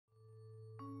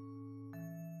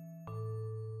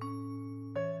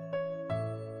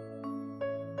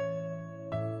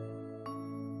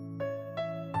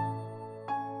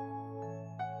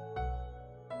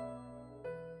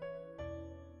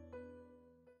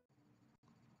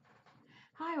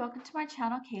welcome to my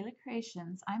channel, Kayla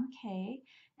Creations. I'm Kay,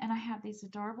 and I have these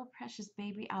adorable, precious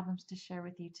baby albums to share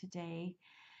with you today,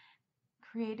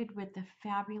 created with the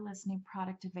fabulous new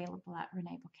product available at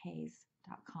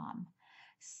Reneabouquets.com.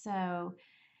 So,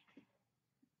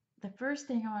 the first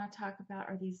thing I want to talk about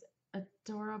are these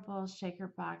adorable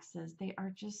shaker boxes. They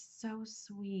are just so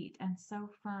sweet and so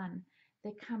fun.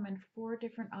 They come in 4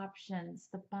 different options,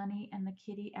 the bunny and the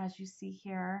kitty as you see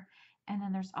here, and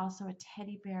then there's also a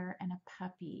teddy bear and a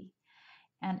puppy.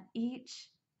 And each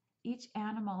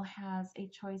animal has a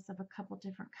choice of a couple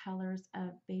different colors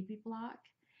of baby block,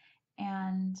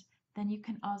 and then you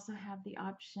can also have the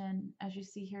option, as you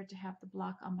see here, to have the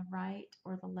block on the right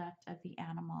or the left of the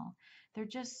animal. They're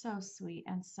just so sweet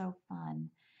and so fun.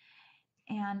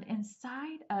 And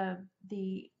inside of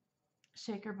the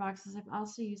shaker boxes, I've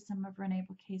also used some of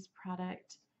Reneabouquets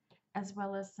product, as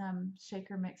well as some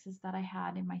shaker mixes that I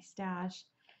had in my stash.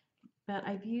 But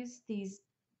I've used these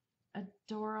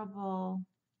adorable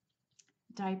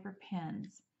diaper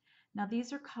pins. Now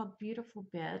these are called beautiful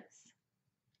bits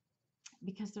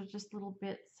because they're just little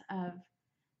bits of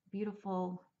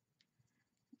beautiful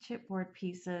chipboard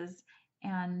pieces.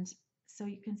 And so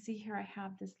you can see here I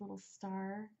have this little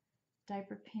star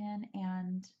diaper pin,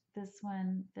 and this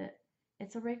one that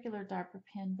it's a regular diaper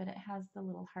pin, but it has the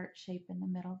little heart shape in the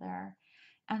middle there.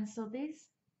 And so these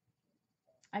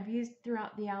I've used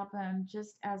throughout the album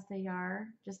just as they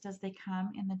are, just as they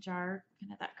come in the jar,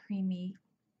 kind of that creamy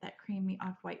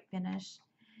off-white finish.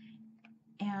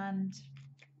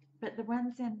 But the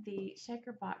ones in the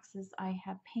shaker boxes I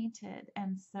have painted,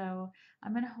 and so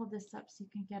I'm going to hold this up so you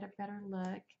can get a better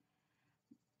look.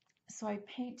 So I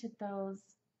painted those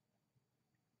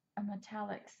a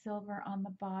metallic silver on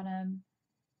the bottom,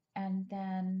 and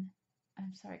then,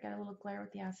 I'm sorry, I got a little glare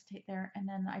with the acetate there, and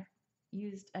then I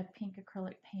used a pink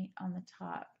acrylic paint on the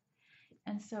top.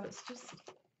 And so it's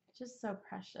just so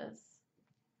precious.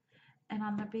 And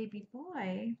on the baby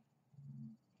boy,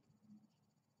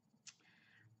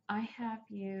 I have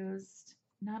used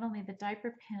not only the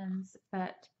diaper pins,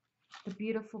 but the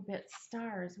beautiful bit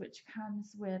stars, which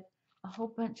comes with a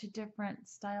whole bunch of different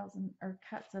styles or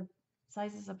cuts of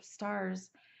sizes of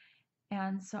stars.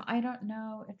 And so I don't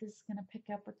know if this is going to pick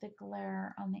up with the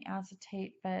glare on the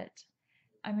acetate, but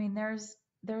I mean, there's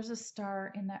a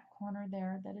star in that corner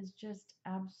there that is just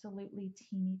absolutely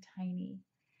teeny tiny.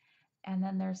 And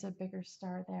then there's a bigger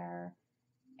star there,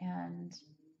 and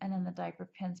then the diaper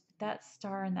pins. But that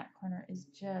star in that corner is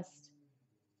just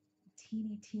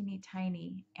teeny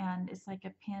tiny, and it's like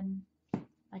a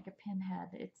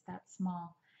pinhead. It's that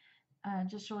small.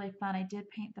 Just really fun. I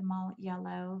did paint them all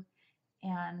yellow,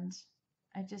 and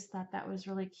I just thought that was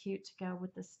really cute to go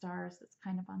with the stars that's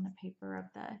kind of on the paper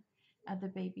of the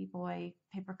baby boy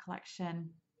paper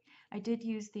collection. I did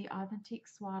use the Authentique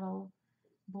Swaddle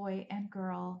boy and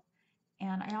girl,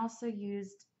 and I also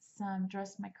used some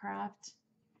Dress My Craft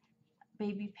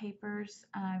baby papers.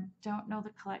 Don't know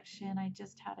the collection. I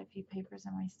just had a few papers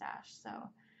in my stash, so,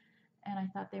 and I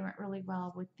thought they went really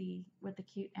well with the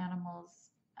cute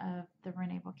animals of the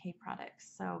Reneabouquets products.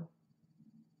 So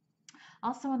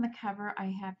also on the cover I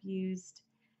have used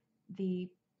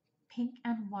the pink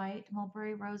and white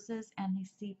mulberry roses and the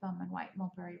seafoam and white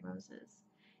mulberry roses.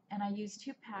 And I used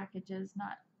 2 packages,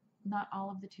 not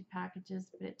all of the 2 packages,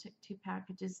 but it took 2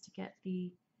 packages to get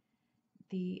the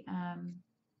the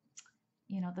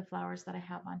flowers that I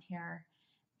have on here.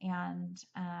 And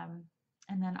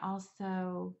then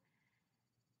also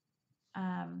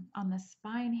on the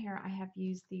spine here I have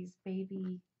used these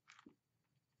baby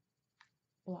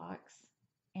blocks,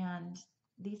 and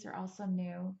these are also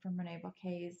new from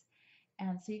Reneabouquets.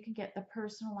 And so you can get the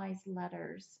personalized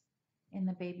letters in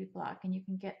the baby block, and you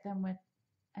can get them with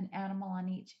an animal on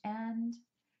each end,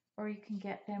 or you can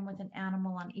get them with an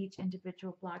animal on each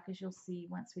individual block, as you'll see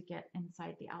once we get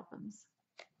inside the albums.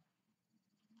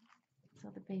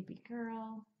 So the baby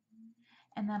girl,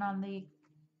 and then on the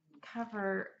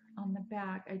cover on the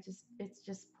back, it's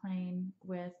just plain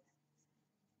with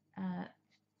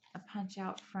a punch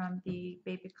out from the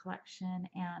baby collection,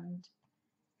 and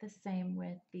the same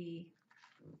with the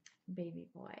baby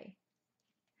boy.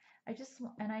 I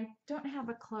don't have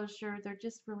a closure. There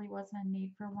just really wasn't a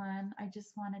need for one. I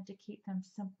just wanted to keep them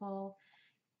simple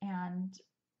and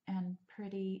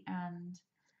pretty, and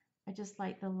I just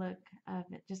like the look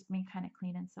of it just being kind of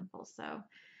clean and simple. So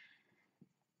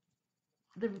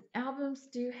the albums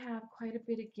do have quite a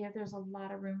bit of give. There's a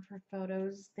lot of room for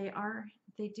photos. They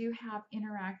do have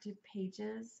interactive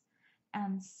pages,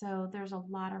 and so there's a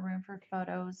lot of room for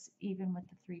photos even with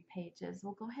the 3 pages.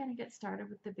 We'll go ahead and get started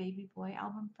with the baby boy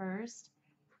album first.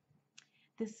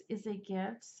 this is a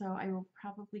gift, so I will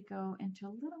probably go into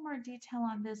a little more detail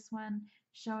on this one,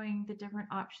 showing the different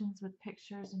options with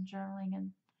pictures and journaling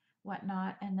and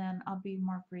whatnot, and then I'll be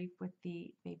more brief with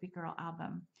the baby girl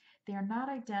album. They are not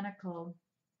identical.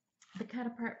 The cut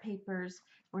apart papers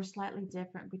were slightly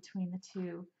different between the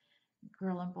two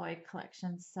girl and boy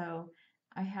collections, so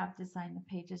I have designed the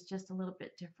pages just a little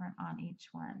bit different on each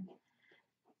one.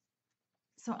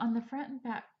 So on the front and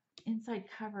back inside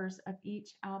covers of each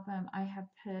album, I have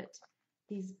put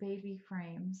these baby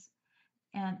frames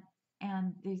and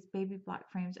these baby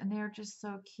block frames, and they're just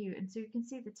so cute. And so you can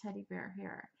see the teddy bear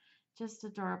here, just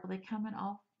adorable. They come in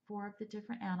all 4 of the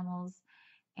different animals,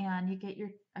 and you get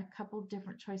a couple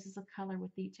different choices of color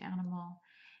with each animal.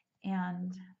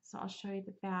 And so I'll show you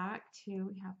the back too.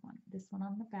 We have this one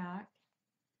on the back.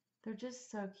 They're just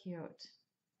so cute,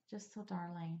 just so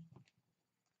darling.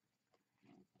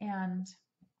 And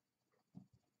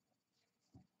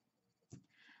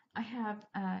I have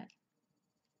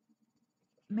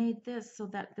made this so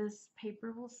that this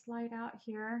paper will slide out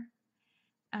here,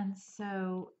 and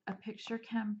so a picture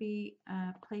can be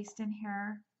placed in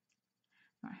here.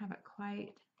 I don't have it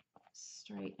quite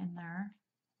straight in there.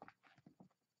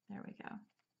 There we go.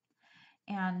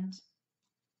 And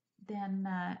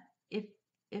then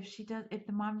if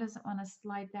the mom doesn't want to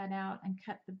slide that out and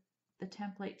cut the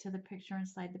template to the picture and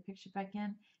slide the picture back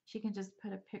in, she can just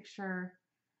put a picture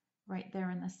right there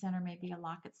in the center, maybe a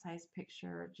locket size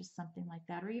picture or just something like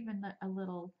that, or even a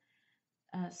little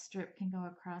strip can go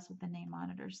across with the name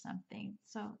on it or something.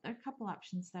 So there are a couple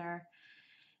options there.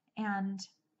 And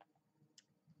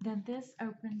then this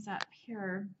opens up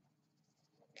here,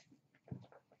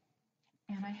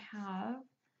 and I have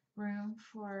room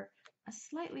for a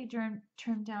slightly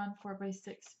trimmed down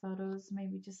 4x6 photos,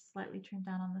 maybe just slightly trimmed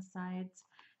down on the sides,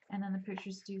 and then the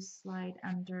pictures do slide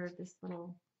under this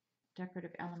little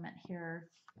decorative element here.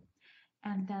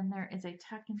 And then there is a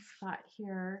tuck-in spot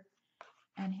here,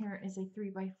 and here is a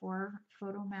 3x4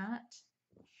 photo mat.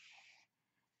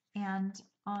 And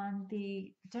on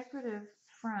the decorative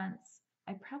fronts,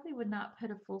 I probably would not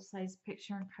put a full-size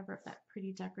picture and cover up that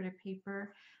pretty decorative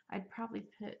paper. I'd probably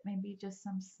put maybe just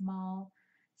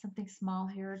something small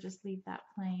here, just leave that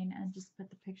plain and just put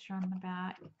the picture on the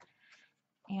back.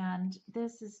 And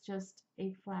this is just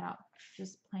a flat out,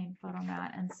 just plain photo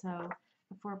mat, and so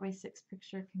the 4x6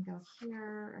 picture can go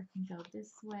here or can go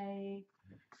this way,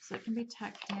 so it can be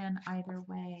tucked in either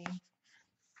way.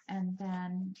 And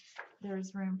then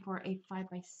there's room for a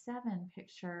 5x7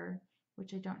 picture,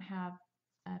 which I don't have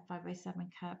a 5x7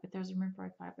 cut, but there's room for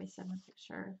a 5x7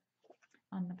 picture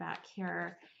on the back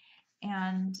here.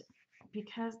 And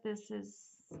because this is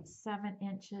 7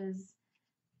 inches,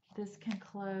 this can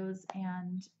close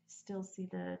and still see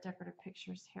the decorative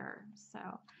pictures here. So,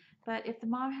 but if the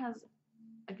mom has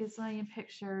a gazillion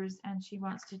pictures and she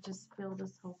wants to just fill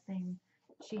this whole thing,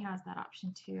 she has that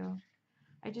option too.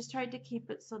 I just tried to keep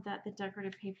it so that the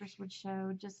decorative papers would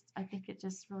show. I think it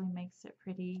just really makes it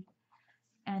pretty,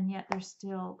 and yet there's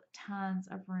still tons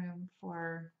of room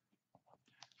for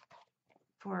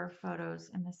photos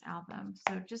in this album.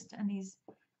 So just in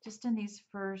these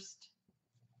first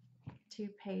 2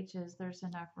 pages, there's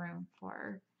enough room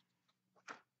for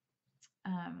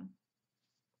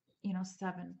you know,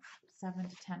 7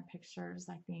 to 10 pictures,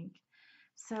 I think.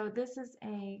 So this is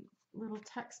a little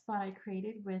tuck spot I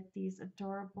created with these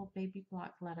adorable baby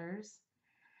block letters,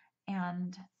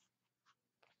 and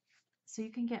so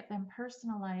you can get them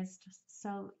personalized.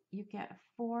 So you get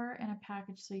 4 in a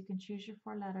package, so you can choose your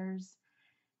 4 letters,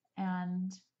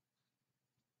 and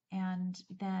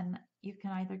then you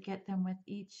can either get them with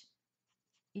each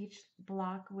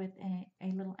block with a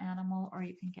little animal, or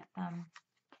you can get them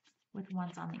with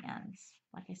ones on the ends,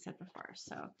 like I said before.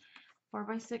 So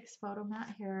 4x6 photo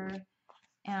mat here,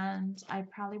 and I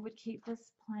probably would keep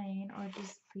this plain or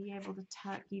just be able to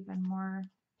tuck even more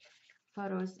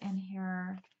photos in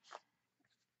here.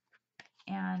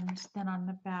 And then on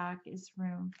the back is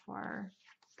room for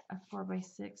a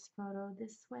 4x6 photo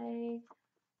this way,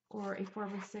 or a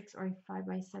 4x6 or a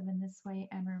 5x7 this way,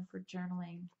 and room for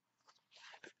journaling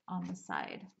on the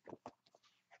side.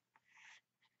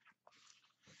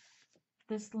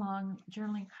 This long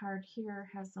journaling card here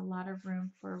has a lot of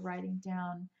room for writing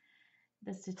down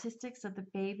the statistics of the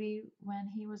baby when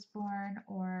he was born,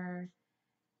 or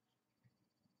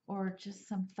just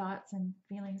some thoughts and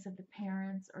feelings of the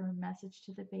parents, or a message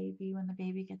to the baby when the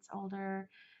baby gets older.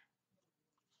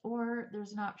 Or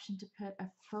there's an option to put a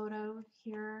photo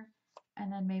here, and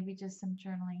then maybe just some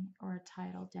journaling or a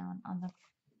title down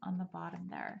on the bottom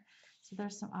there. So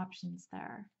there's some options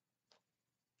there.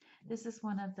 This is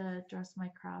one of the Dress My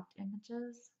Craft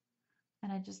images,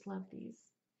 and I just love these.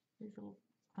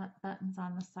 buttons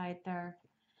on the side there.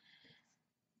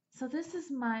 So this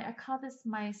is I call this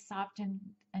my soft and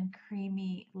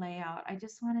creamy layout. I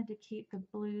just wanted to keep the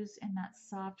blues in that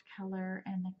soft color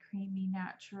and the creamy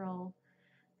natural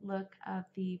look of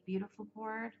the beautiful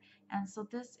board. And so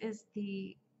this is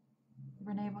the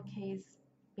Reneabouquets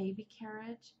baby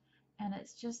carriage, and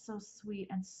it's just so sweet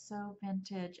and so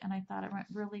vintage, and I thought it went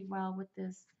really well with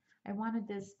this. I wanted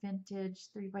this vintage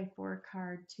 3x4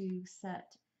 card to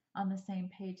set on the same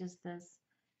page as this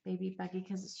baby buggy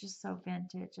because it's just so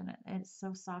vintage, and it's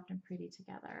so soft and pretty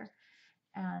together.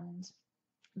 And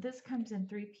this comes in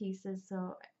 3 pieces,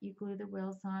 so you glue the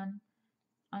wheels on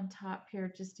top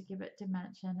here just to give it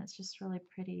dimension. It's just really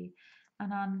pretty.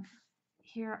 And on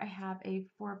here I have a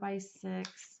 4x6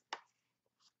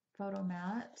 photo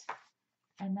mat,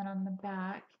 and then on the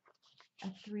back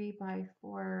a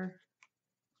 3x4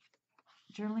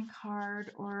 journaling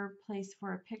card or place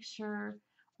for a picture,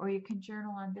 or you can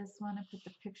journal on this one and put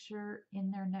the picture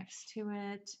in there next to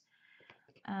it.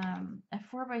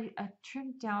 A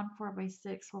trimmed down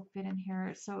 4x6 will fit in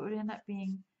here, so it would end up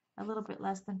being a little bit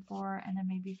less than 4 and then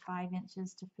maybe 5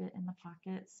 inches to fit in the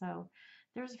pocket. So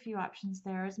there's a few options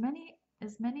there. As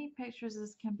many pictures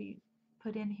as can be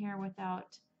put in here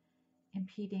without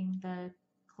impeding the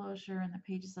closure and the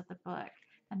pages of the book.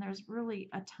 And there's really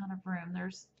a ton of room.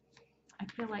 I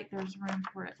feel like there's room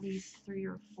for at least 3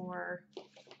 or 4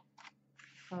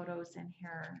 photos in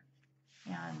here.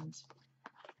 And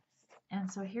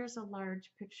so here's a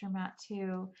large picture mat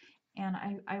too. And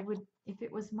I would, if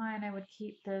it was mine, I would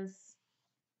keep this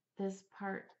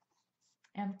part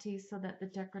empty so that the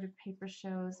decorative paper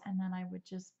shows, and then I would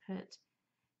just put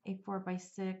a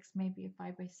 4x6, maybe a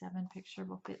 5x7 picture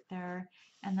will fit there,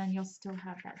 and then you'll still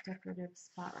have that decorative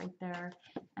spot right there.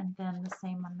 And then the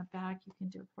same on the back, you can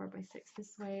do a 4x6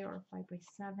 this way or a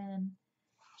 5x7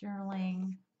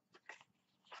 journaling,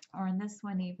 or in this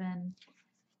one even,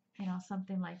 you know,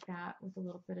 something like that with a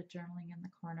little bit of journaling in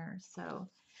the corner. So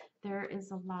there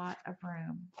is a lot of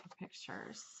room for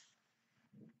pictures.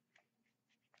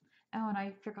 Oh, and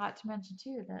I forgot to mention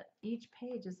too that each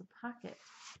page is a pocket.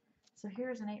 So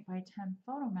here's an 8x10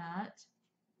 photo mat,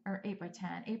 or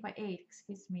 8x10, 8x8,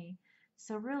 excuse me.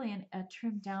 So really a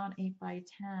trimmed down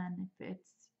 8x10,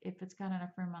 if it's got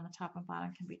enough room on the top and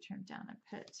bottom, can be trimmed down and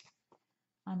put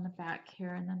on the back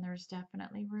here. And then there's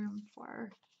definitely room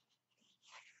for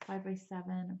 5x7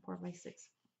 and 4x6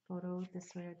 photo this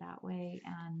way or that way,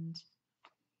 and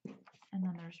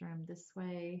then there's room this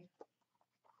way.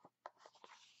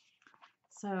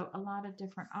 So a lot of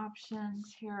different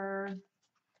options here.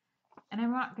 And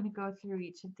I'm not going to go through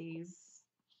each of these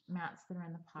mats that are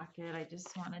in the pocket. I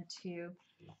just wanted to,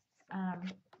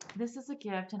 this is a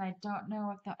gift, and I don't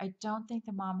know if I don't think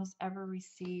the mom has ever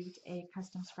received a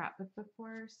custom scrapbook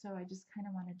before, so I just kind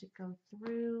of wanted to go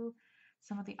through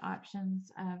some of the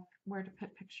options of where to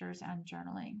put pictures and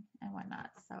journaling and whatnot.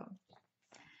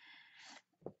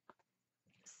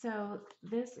 So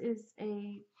this is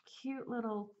a cute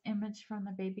little image from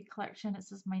the baby collection. It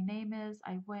says, "My name is,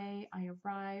 I weigh, I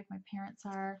arrive, my parents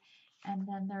are," and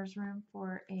then there's room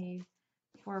for a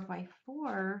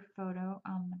 4x4 photo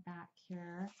on the back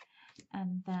here,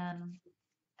 and then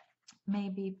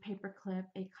maybe paperclip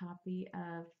a copy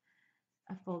of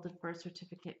a folded birth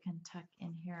certificate can tuck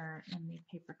in here in the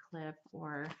paper clip,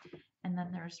 and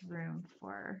then there's room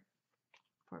for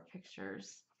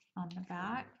pictures on the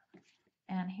back.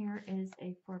 And here is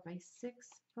a 4x6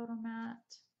 photo mat.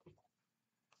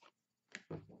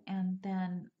 And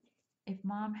then if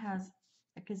mom has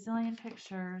a gazillion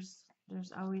pictures,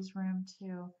 there's always room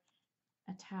to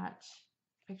attach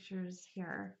pictures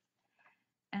here.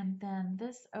 And then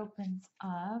this opens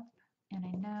up, and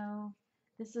I know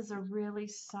this is a really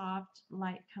soft,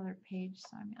 light colored page,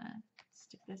 so I'm going to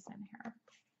stick this in here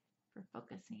for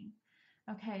focusing.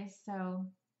 Okay, so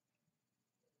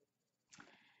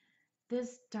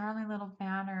this darling little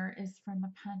banner is from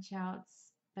the punch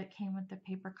outs that came with the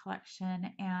paper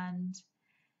collection, and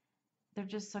they're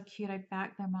just so cute. I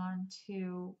backed them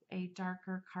onto a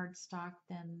darker cardstock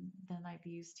than I've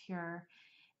used here.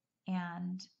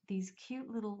 And these cute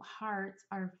little hearts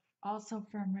are also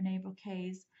from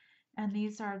Reneabouquets, and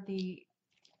these are the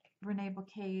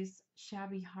Reneabouquets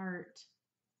Shabby Heart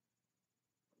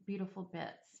beautiful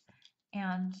bits.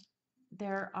 And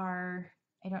there are,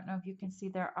 I don't know if you can see,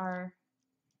 there are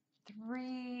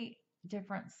 3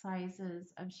 different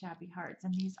sizes of Shabby Hearts,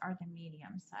 and these are the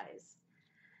medium size.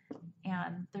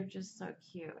 And they're just so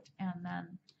cute. And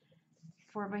then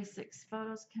 4x6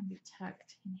 photos can be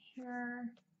tucked in here.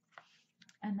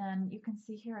 And then you can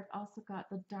see here, I've also got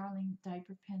the darling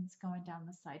diaper pins going down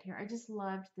the side here. I just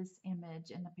loved this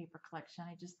image in the paper collection.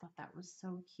 I just thought that was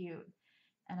so cute.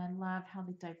 And I love how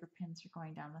the diaper pins are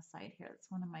going down the side here.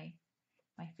 It's one of my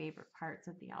favorite parts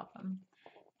of the album.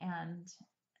 And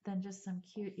then just some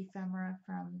cute ephemera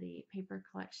from the paper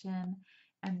collection.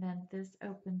 And then this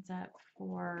opens up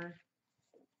for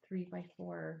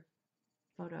 3x4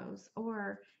 photos.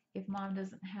 Or if mom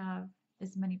doesn't have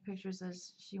as many pictures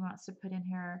as she wants to put in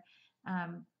here,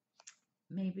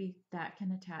 maybe that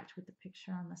can attach with the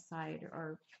picture on the side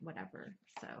or whatever.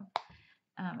 So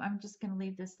I'm just going to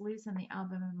leave this loose in the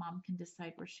album, and mom can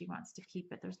decide where she wants to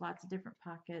keep it. There's lots of different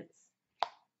pockets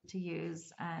to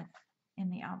use in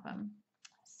the album,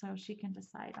 so she can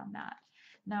decide on that.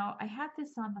 Now, I had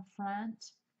this on the front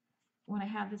when I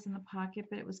had this in the pocket,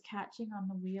 but it was catching on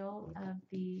the wheel of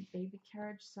the baby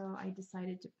carriage, so I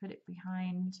decided to put it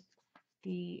behind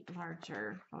the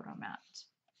larger photo mat.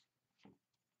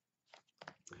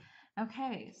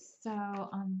 Okay, so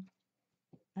on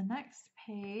the next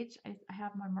page, I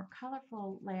have my more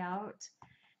colorful layout,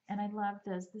 and I love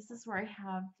this. This is where I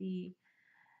have the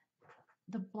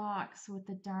blocks with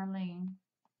the darling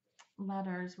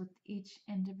letters with each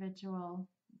individual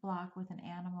block with an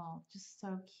animal. Just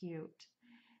so cute.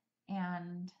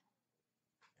 And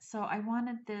so I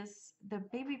wanted this, the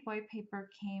baby boy paper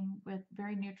came with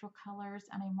very neutral colors,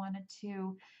 and I wanted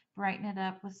to brighten it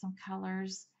up with some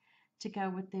colors to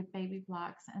go with the baby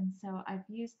blocks. And so I've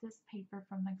used this paper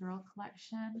from the girl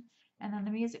collection, and then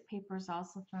the music paper is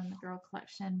also from the girl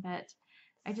collection, but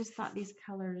I just thought these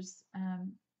colors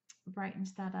brightened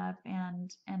that up,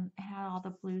 and it had all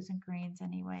the blues and greens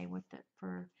anyway with it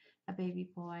for a baby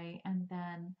boy. And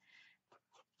then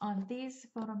on these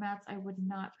photo mats, I would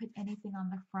not put anything on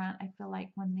the front. I feel like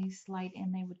when these slide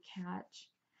in, they would catch.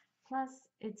 Plus,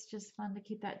 it's just fun to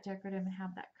keep that decorative and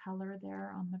have that color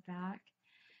there on the back.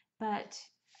 But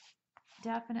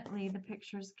definitely the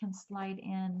pictures can slide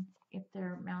in if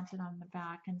they're mounted on the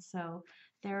back. And so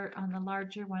they're on the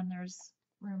larger one, there's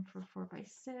room for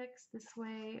 4x6 this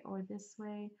way, or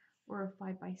a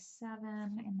 5x7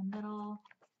 in the middle.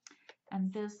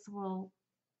 And this will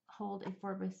hold a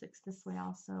 4x6 this way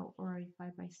also, or a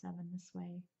 5x7 this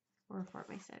way, or a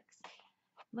 4x6.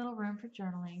 Little room for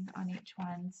journaling on each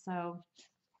one. So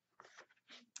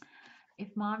if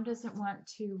mom doesn't want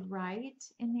to write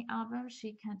in the album,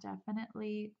 she can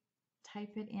definitely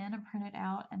type it in and print it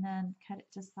out, and then cut it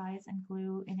to size and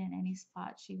glue it in any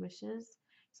spot she wishes.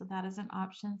 So that is an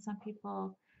option. Some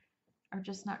people are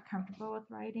just not comfortable with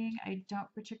writing. I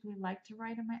don't particularly like to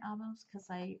write in my albums because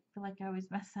I feel like I always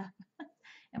mess up.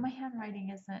 And my handwriting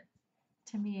isn't,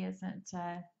 to me, isn't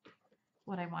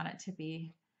what I want it to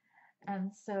be.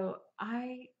 And so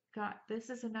I got, this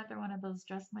is another one of those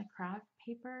Dress My Craft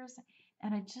papers,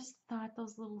 and I just thought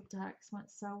those little ducks went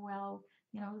so well,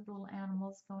 you know, with the little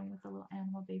animals going with the little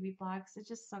animal baby blocks. It's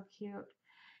just so cute.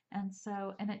 And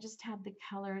so, and it just had the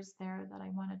colors there that I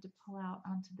wanted to pull out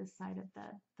onto the side of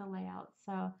the layout.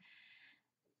 So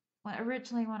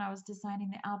originally when I was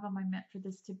designing the album, I meant for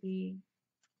this to be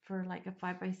for like a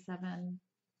 5x7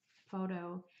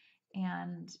 photo,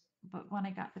 but when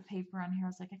I got the paper on here, I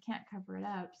was like, I can't cover it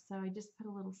up, so I just put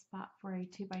a little spot for a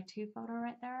 2x2 photo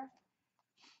right there.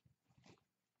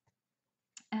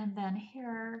 And then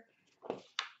here,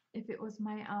 if it was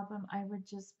my album, I would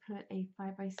just put a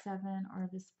 5x7 or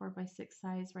this 4x6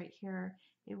 size right here.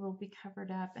 It will be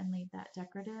covered up and leave that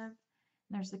decorative.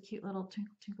 And there's a cute little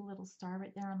twinkle, twinkle little star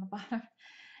right there on the bottom.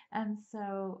 And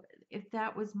so if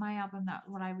that was my album, that's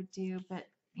what I would do. But,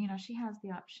 you know, she has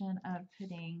the option of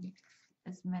putting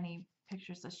as many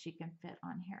pictures as she can fit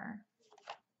on here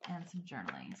and some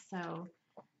journaling. So,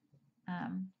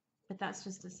 but that's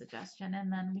just a suggestion.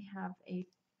 And then we have a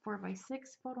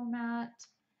 4x6 photo mat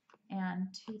and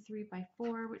 2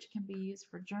 3x4, which can be used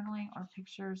for journaling or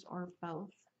pictures or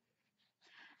both.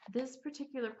 This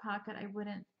particular pocket, I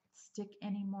wouldn't stick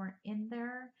any more in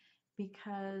there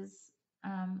because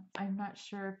I'm not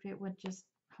sure if it would just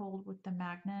hold with the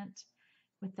magnet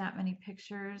with that many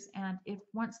pictures. And if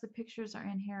once the pictures are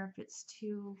in here, if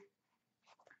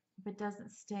it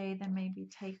doesn't stay, then maybe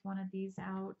take one of these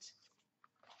out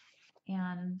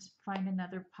and find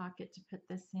another pocket to put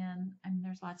this in. I mean,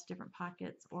 there's lots of different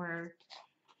pockets or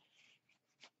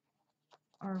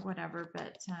whatever,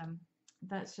 but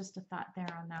that's just a thought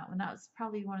there on that one. That was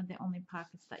probably one of the only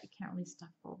pockets that you can't really stuff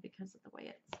full because of the way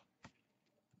it's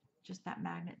just that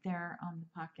magnet there on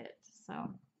the pocket.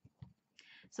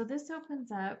 So this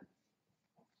opens up,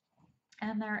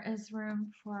 and there is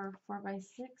room for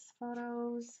 4x6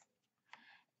 photos,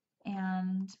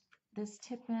 and this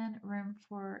tip in room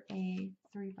for a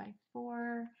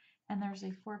 3x4, and there's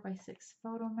a 4x6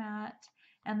 photo mat.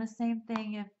 And the same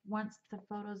thing if once the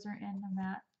photos are in the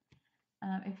mat,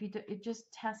 if you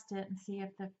just test it and see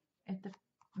if the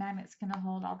magnet's going to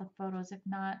hold all the photos. If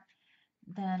not,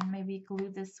 then maybe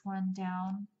glue this one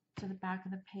down to the back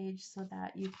of the page so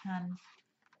that you can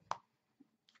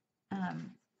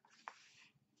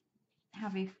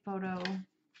have a photo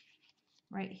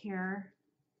right here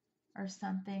or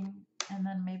something, and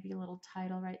then maybe a little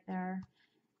title right there,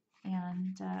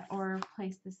 and or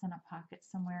place this in a pocket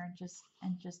somewhere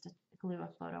and just glue a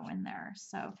photo in there.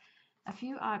 So a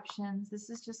few options. This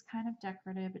is just kind of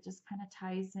decorative. It just kind of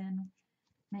ties in,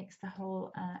 makes the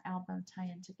whole album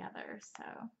tie in together. So,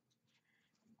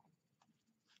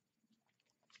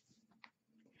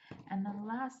 and the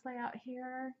last layout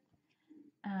here,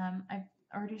 I've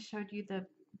already showed you the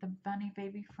bunny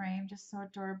baby frame, just so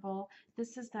adorable.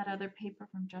 This is that other paper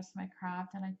from Just My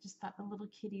Craft, and I just thought the little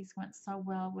kitties went so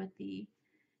well with the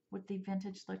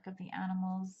vintage look of the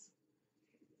animals,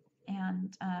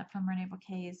 and from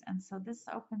Reneabouquets. And so this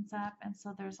opens up, and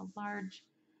so there's a large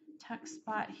tuck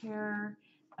spot here.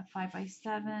 A 5x7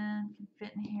 can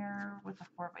fit in here with a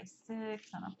 4x6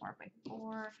 and a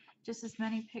 4x4. Just as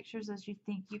many pictures as you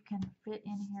think you can fit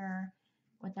in here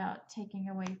without taking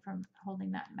away from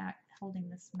holding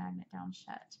this magnet down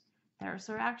shut there.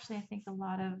 So actually, I think a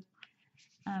lot of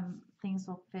things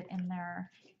will fit in there.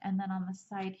 And then on the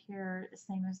side here,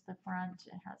 same as the front,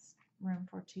 it has room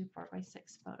for 2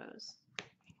 4x6 photos.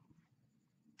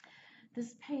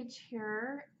 This page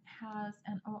here has,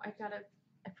 and oh, I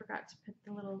forgot to put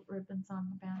the little ribbons on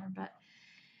the banner, but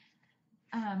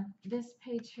this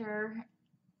page here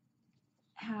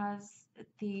has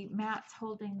the mats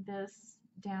holding this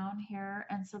down here,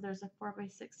 and so there's a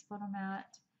 4x6 photo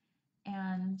mat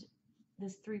and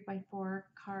this 3x4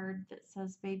 card that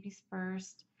says babies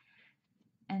first,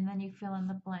 and then you fill in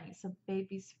the blank. So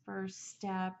baby's first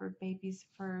step or baby's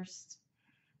first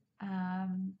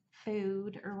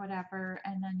food or whatever,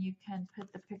 and then you can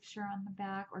put the picture on the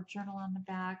back or journal on the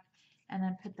back, and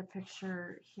then put the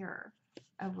picture here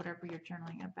of whatever you're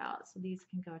journaling about. So these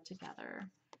can go together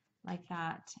like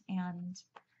that, and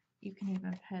you can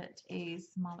even put a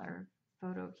smaller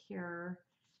photo here,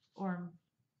 or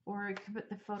you can put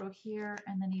the photo here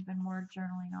and then even more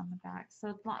journaling on the back.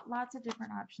 So lots of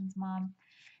different options, Mom.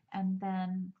 And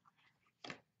then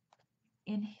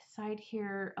inside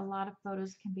here, a lot of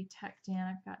photos can be tucked in.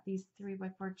 I've got these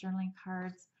 3x4 journaling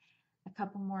cards, a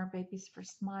couple more babies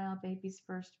first smile, babies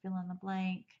first fill in the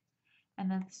blank,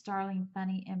 and then the Starling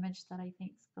bunny image that I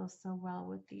think goes so well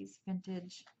with these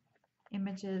vintage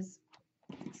images.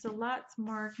 So lots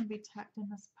more can be tucked in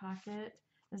this pocket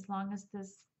as long as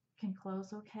this can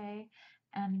close okay.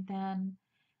 And then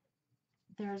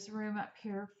there's room up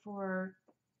here for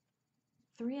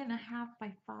 3.5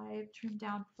 by 5 trimmed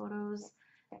down photos,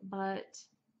 but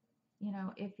you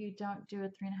know, if you don't do a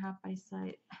 3.5 by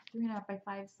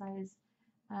 5 size,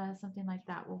 something like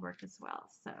that will work as well.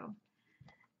 So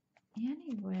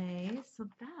anyway, so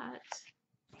that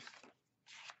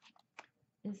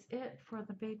is it for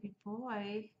the baby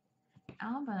boy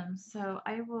album. So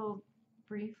I will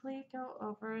briefly go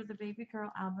over the baby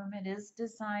girl album. It is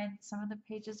designed, some of the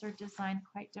pages are designed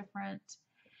quite different,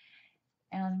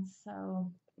 and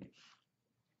so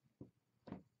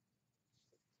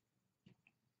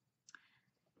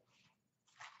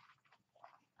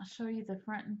I'll show you the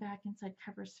front and back inside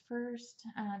covers first.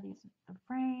 These are the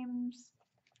frames.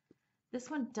 This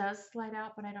one does slide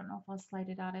out, but I don't know if I'll slide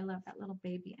it out. I love that little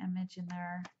baby image in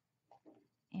there.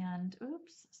 And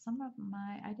oops, some of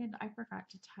I forgot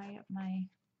to tie up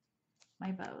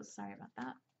my bows. Sorry about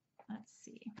that. Let's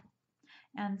see.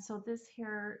 And so this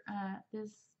here,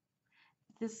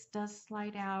 this does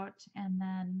slide out, and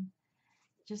then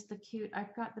just the cute,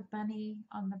 I've got the bunny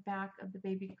on the back of the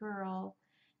baby girl,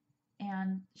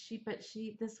 and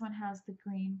this one has the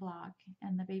green block,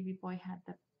 and the baby boy had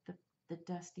the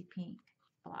dusty pink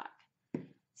block.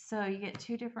 So you get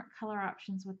 2 different color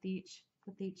options with each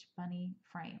bunny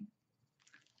frame.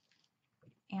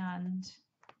 And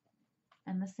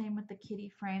the same with the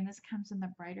kitty frame. This comes in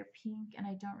the brighter pink, and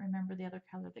I don't remember the other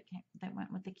color that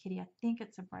went with the kitty. I think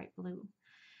it's a bright blue.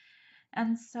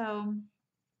 And so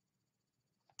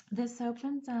this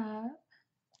opens up,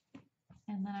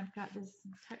 and then I've got this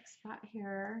tuck spot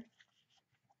here.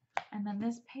 And then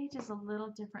this page is a little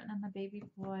different than the baby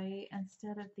boy.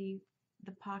 Instead of the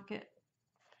pocket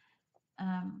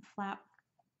flap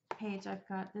page, I've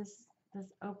got this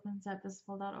opens up, this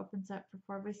fold out opens up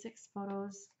for 4x6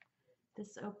 photos.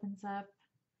 This opens up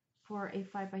for a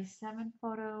 5x7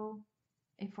 photo,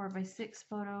 a 4x6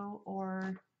 photo,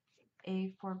 or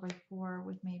a 4x4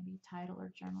 with maybe title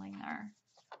or journaling there.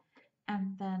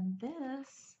 And then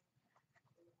this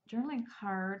journaling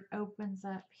card opens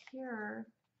up here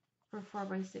for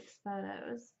 4x6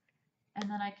 photos. And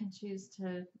then I can choose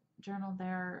to journal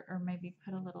there, or maybe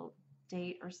put a little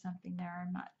date or something there.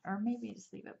 I'm not, or maybe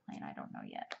just leave it plain. I don't know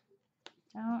yet.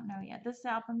 Don't know yet. This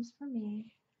album's for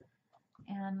me,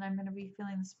 and I'm going to be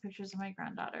filling these pictures of my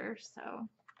granddaughter. So,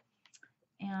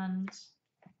 and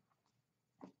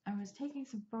I was taking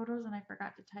some photos and I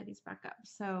forgot to tie these back up.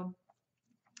 So,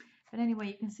 but anyway,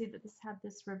 you can see that this had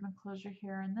this ribbon closure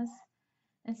here, and this,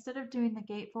 instead of doing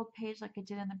the gatefold page like I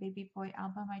did in the baby boy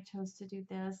album, I chose to do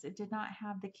this. It did not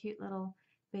have the cute little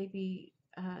baby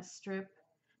strip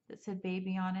that said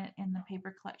baby on it in the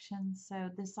paper collection. So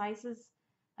the sizes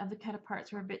of the cut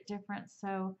aparts were a bit different.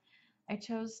 So I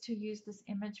chose to use this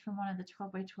image from one of the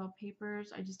 12x12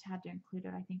 papers. I just had to include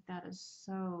it. I think that is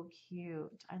so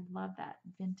cute. I love that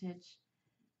vintage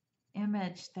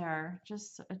image there.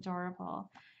 Just adorable.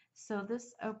 So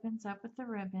this opens up with the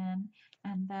ribbon,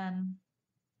 and then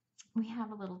we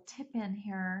have a little tip in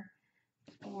here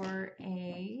for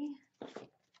a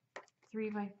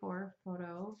 3x4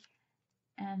 photo,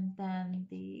 and then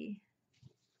the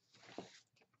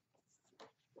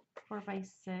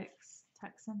 4x6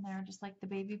 tucks in there just like the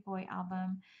baby boy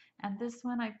album. And this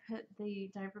one I put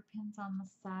the diaper pins on the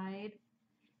side,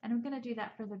 and I'm going to do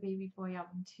that for the baby boy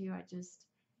album too. I just,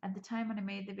 at the time when I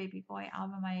made the baby boy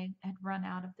album, I had run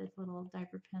out of the little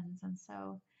diaper pins, and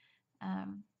so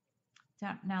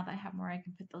now that I have more, I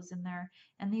can put those in there.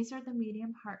 And these are the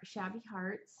medium heart, shabby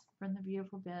hearts from the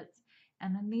Beautiful Bits.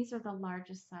 And then these are the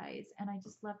largest size. And I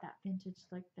just love that vintage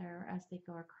look there as they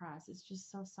go across. It's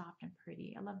just so soft and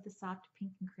pretty. I love the soft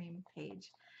pink and cream page.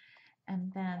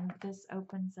 And then this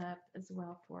opens up as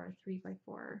well for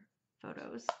 3x4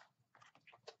 photos.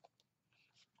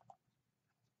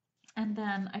 And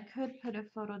then I could put a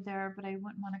photo there, but I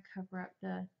wouldn't want to cover up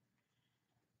the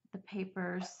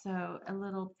papers, so a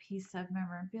little piece of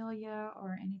memorabilia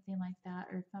or anything like that,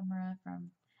 or ephemera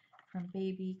from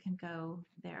baby can go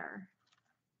there.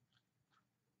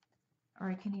 Or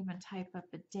I can even type up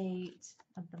a date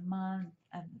of the month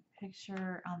and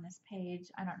picture on this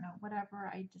page. I don't know, whatever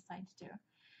I decide to do.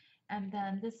 And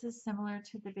then this is similar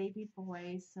to the baby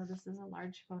boy, so this is a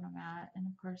large photo mat, and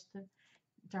of course the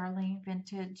darling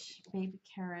vintage baby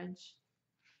carriage.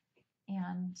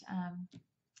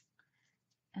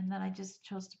 And then I just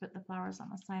chose to put the flowers on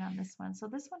the side on this one. So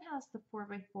this one has the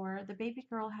 4x4. The baby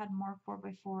girl had more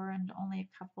 4x4 and only a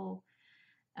couple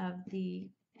of the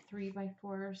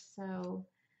 3x4s. So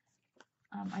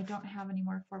I don't have any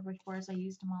more 4x4s. I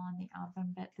used them all in the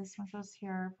album, but this one goes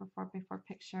here for 4x4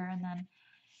 picture. And then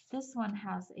this one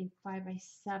has a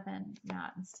 5x7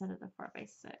 mat instead of the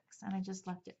 4x6. And I just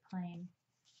left it plain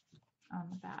on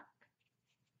the back.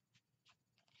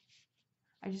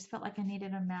 I just felt like I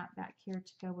needed a mat back here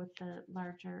to go with the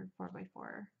larger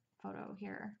 4x4 photo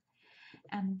here.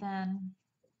 And then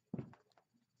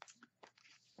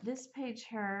this page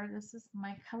here, this is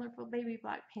my colorful baby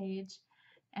black page,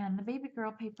 and the baby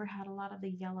girl paper had a lot of the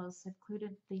yellows, so I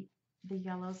included the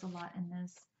yellows a lot in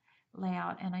this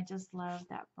layout, and I just love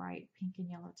that bright pink and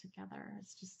yellow together.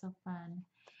 It's just so fun.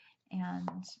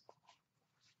 And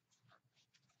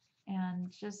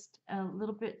just a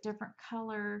little bit different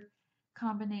color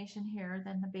combination here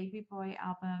than the baby boy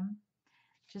album,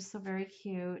 just so very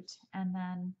cute. And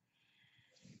then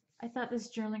I thought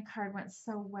this journaling card went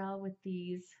so well with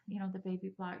these, you know, the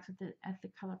baby blocks with the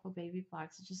colorful baby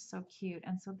blocks. It's just so cute.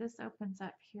 And so this opens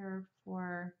up here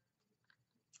for,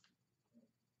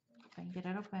 if I can get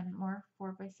it open, more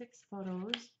 4x6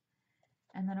 photos,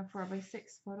 and then a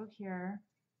 4x6 photo here.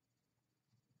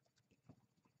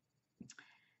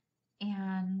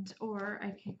 And or I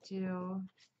could do,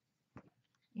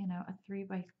 you know, a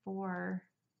 3x4,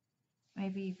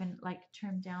 maybe even like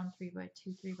trim down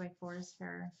 3x2, 3x4s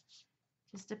here,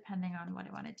 just depending on what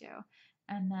I want to do.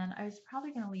 And then I was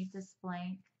probably going to leave this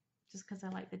blank just because I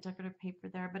like the decorative paper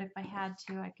there, but if I had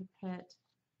to, I could put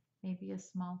maybe a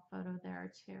small photo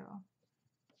there too,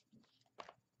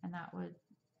 and that would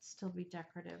still be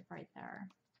decorative right there.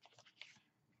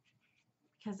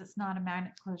 Because it's not a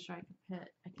magnet closure,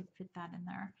 I could fit that in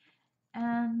there.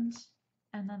 And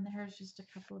then there's just a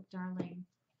couple of darling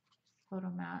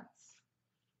photo mats.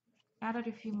 Added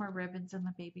a few more ribbons in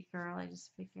the baby girl. I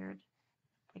just figured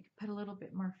I could put a little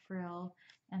bit more frill,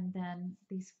 and then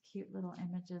these cute little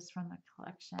images from the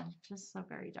collection. Just so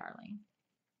very darling.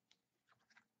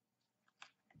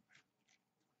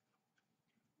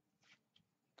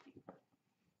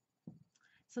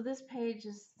 So this page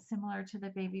is similar to the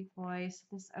baby boy. So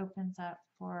this opens up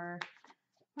for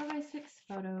 4x6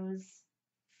 photos,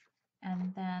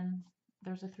 and then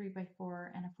there's a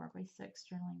 3x4 and a 4x6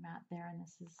 journaling mat there, and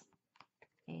this is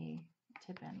a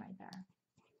tip-in right there.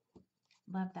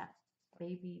 Love that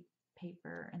baby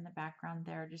paper in the background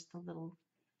there, just the little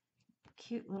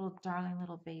cute little darling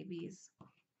little babies.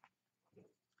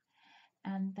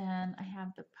 And then I have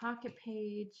the pocket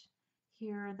page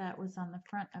here that was on the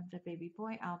front of the baby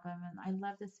boy album, and I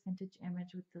love this vintage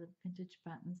image with the vintage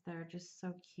buttons. They're just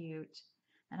so cute.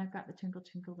 And I've got the twinkle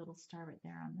twinkle little star right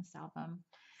there on this album,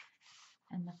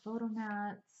 and the photo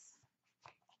mats.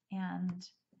 And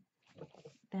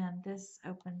then this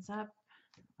opens up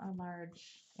a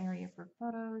large area for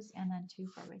photos, and then 2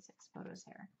 4x6 photos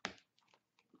here.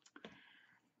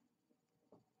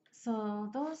 So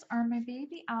those are my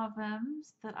baby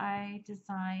albums that I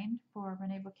designed for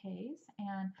Reneabouquets,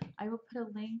 and I will put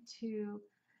a link to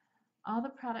all the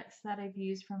products that I've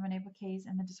used from Reneabouquets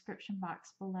in the description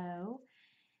box below.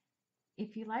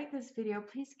 If you like this video,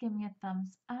 please give me a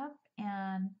thumbs up,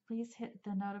 and please hit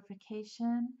the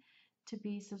notification to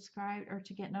be subscribed or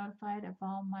to get notified of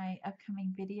all my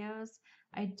upcoming videos.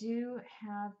 I do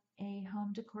have a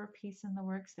home decor piece in the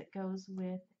works that goes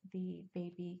with the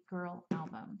baby girl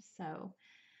album, so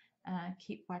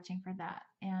keep watching for that.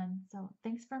 And so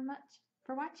thanks very much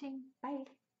for watching.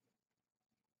 Bye.